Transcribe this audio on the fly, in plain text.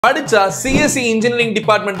படிச்சா CSE engineering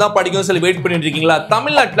department தான் படிக்கும் சொல்லி வெயிட் பண்ணிட்டு இருக்கீங்களா?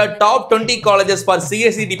 தமிழ்நாட்டுல top 20 colleges for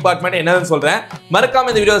CSE department என்னன்னு சொல்றேன். மறக்காம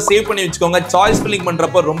இந்த வீடியோ சேவ் பண்ணி வச்சுக்கோங்க. சாய்ஸ் ஃபில்லிங்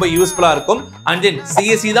பண்றப்போ ரொம்ப யூஸ்ஃபுல்லா இருக்கும். அண்ட் தென்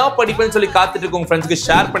CSE தான் படிப்பேன்னு சொல்லி காத்துட்டு இருக்கவங்க ஃப்ரெண்ட்ஸ்க்கு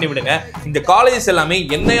ஷேர் பண்ணி விடுங்க. இந்த காலேஜஸ் எல்லாமே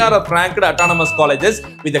NIRF ranked autonomous colleges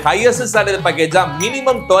with the highest salary package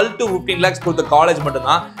minimum 12 to 15 lakhs கொடுத்த காலேஜ் மட்டும்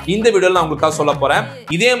தான் இந்த வீடியோல நான் உங்களுக்காக சொல்ல போறேன்.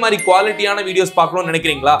 இதே மாதிரி குவாலிட்டியான வீடியோஸ் பார்க்கணும்னு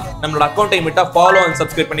நினைக்கிறீங்களா? நம்மளோட அக்கௌண்ட்டை மட்டும் ஃபாலோ அண்ட்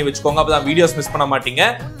சப்ஸ்கிரைப் பண்ணி வச்சுக்கோங்க. அப்பதான் வீடியோஸ் மிஸ் பண்ண மாட்டீங்க.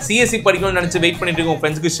 CSE படிக்கணும்னு நினைச்சு வெயிட் பண்ணிட்டு இருக்க உங்க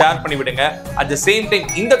ஃப்ரெண்ட்ஸ்க்கு ஷேர் பண்ணி விடுங்க. அட் தி சேம் டைம்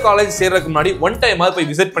இந்த காலேஜ் சேர்றதுக்கு முன்னாடி ஒன் டைம் போய்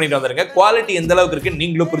விசிட் பண்ணிட்டு வந்துருங்க. குவாலிட்டி எந்த அளவுக்கு இருக்கு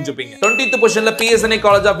நீங்களும் புரிஞ்சுப்பீங்க. 20th பொசிஷன்ல PSNA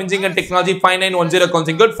College of Engineering and Technology 5910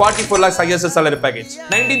 counseling code 44 lakhs highest salary package.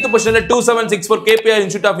 19th பொசிஷன்ல 2764 KPI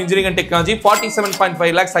Institute of Engineering and Technology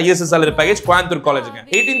 47.5 lakhs highest salary package Coimbatore காலேஜ்ங்க.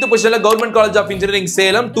 18th பொசிஷன்ல Government College of Engineering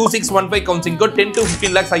Salem 2615 counseling code 10 to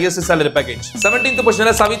 15 lakhs highest salary package. 17th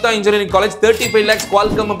பொசிஷன்ல Savitha Engineering College 35 lakhs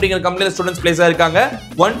Qualcomm அப்படிங்கிற கம்பெனில students place ஆயிருக்காங்க.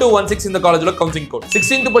 1216 இந்த காலேஜ்ல counselling code.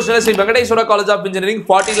 16th பொசிஷன்ல Sri Venkateswara college of engineering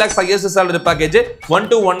 40 lakhs highest salary package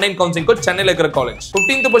 1219 counselling code சென்னையில இருக்கிற college.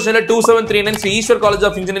 15th பொசிஷன்ல 2739 Sri Ishwar college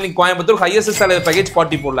of engineering Coimbatore highest salary package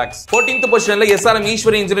 44 lakhs. 14th பொசிஷன்ல SRM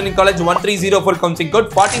Eswari engineering college 1304 counselling code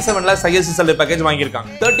 47 lakhs highest salary package வாங்கியிருக்காங்க.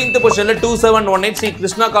 13th பொசிஷன்ல 2718 Sri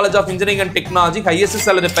Krishna college of engineering and technology highest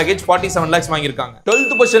salary package 47 lakhs வாங்கியிருக்காங்க.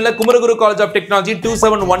 12th பொசிஷன்ல Kumaraguru college of technology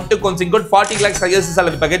 2712 counselling code 40 lakhs highest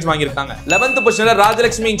salary package வாங்கியிருக்காங்க. 11th பொசிஷன்ல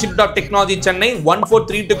Rajalakshmi institute of technology Chennai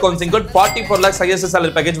 1432 counselling code 44 lakhs highest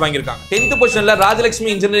salary package வாங்கியிருக்காங்க. 10th பொசிஷன்ல Rajalakshmi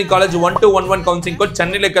engineering college 1211 counselling code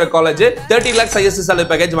சென்னையில இருக்கிற college 30 lakhs highest salary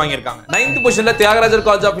package வாங்கியிருக்காங்க. 9th பொசிஷன்ல Thyagarajar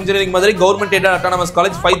college of engineering Madurai government aided autonomous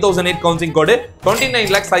college 5008 counselling code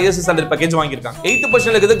 29 lakhs highest salary package வாங்கியிருக்காங்க. 8th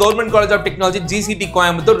பொசிஷன்ல இருக்குது government college of technology GCT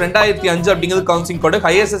Coimbatore 2005 அப்படிங்கிற counselling code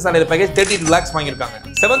highest salary package 32 lakhs வாங்கியிருக்காங்க.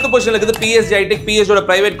 7th பொசிஷன்ல இருக்குது PSG Hightech PSG ஓட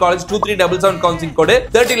private college 2377 counselling code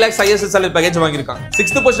 30 lakhs highest salary package வாங்கியிருக்காங்க.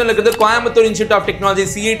 6th பொசிஷன்ல இருக்குது Coimbatore institute of technology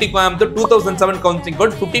CIT Coimbatore 2007 counselling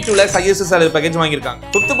code 52 lakhs highest salary package வாங்கியிருக்காங்க.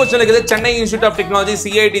 5th பொசிஷன்ல இருக்குது Chennai institute of technology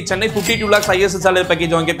CIT Chennai 52 lakhs highest salary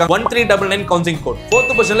package வாங்கியிருக்காங்க. 1399 counselling code.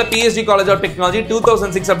 4th பொசிஷன்ல PSG college of technology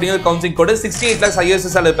 2006 அப்படிங்கிற counselling code 68 lakhs highest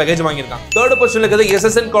salary package வாங்கியிருக்காங்க. 3rd பொசிஷன்ல இருக்குது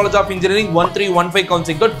SSN college of engineering 1315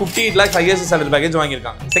 counselling code 58 lakhs highest salary package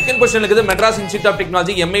வாங்கியிருக்காங்க. 2nd பொசிஷன்ல இருக்குது Madras institute of technology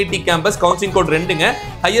MIT campus counselling code 2ங்க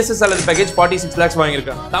highest salary package 46 lakhs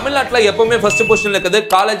வாங்கியிருக்காங்க. தமிழ்நாட்டுல எப்பவுமே ஃபர்ஸ்ட் பொசிஷன்ல இருக்குது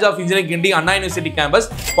college of engineering Guindy Anna university campus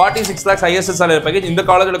 46 lakhs highest salary package. இந்த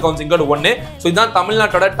காலேஜோட கவுன்சிலிங் கோட் 1. சோ இதான்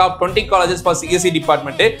தமிழ்நாட்டோட top 20 colleges for CSE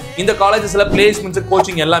department. இந்த காலேஜஸ்ல பிளேஸ்மெண்ட்ஸ்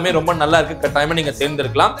கோச்சிங் எல்லாமே ரொம்ப நல்லா இருக்கு. கட்டாயமா நீங்க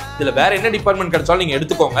தேர்ந்தெடுக்கலாம். இதுல வேற என்ன டிபார்ட்மெண்ட் கிடைச்சாலும் நீங்க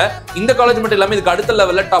எடுத்துக்கோங்க. இந்த காலேஜ் மட்டும் இல்லாம இதுக்கு அடுத்த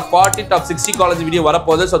லெவல்ல டாப் 40 டாப் 60 காலேஜ் வீடியோ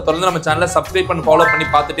வரப்போகுது. சோ தொடர்ந்து நம்ம சேனலை சப்ஸ்கிரைப் பண்ணி ஃபாலோ பண்ணி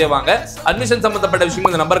பார்த்துட்டே வாங்க. அட்மிஷன் சம்பந்தப்பட்ட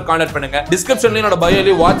விஷயம் இந்த நம்பருக்கு கான்டாக்ட் பண்ணுங்க. டிஸ்கிரிப்ஷன்ல என்னோட பயோல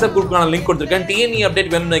வாட்ஸ்அப் குரூப்க்கான லிங்க் கொடுத்திருக்கேன். TNE அப்டேட்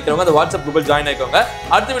வேணும்னு நினைக்கிறவங்க அந்த வாட்ஸ்அப் குரூப்ல ஜாயின் ஆயிக்கோங்க.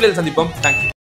 அடுத்த வீடியோல சந்திப்போம். தேங்க்யூ.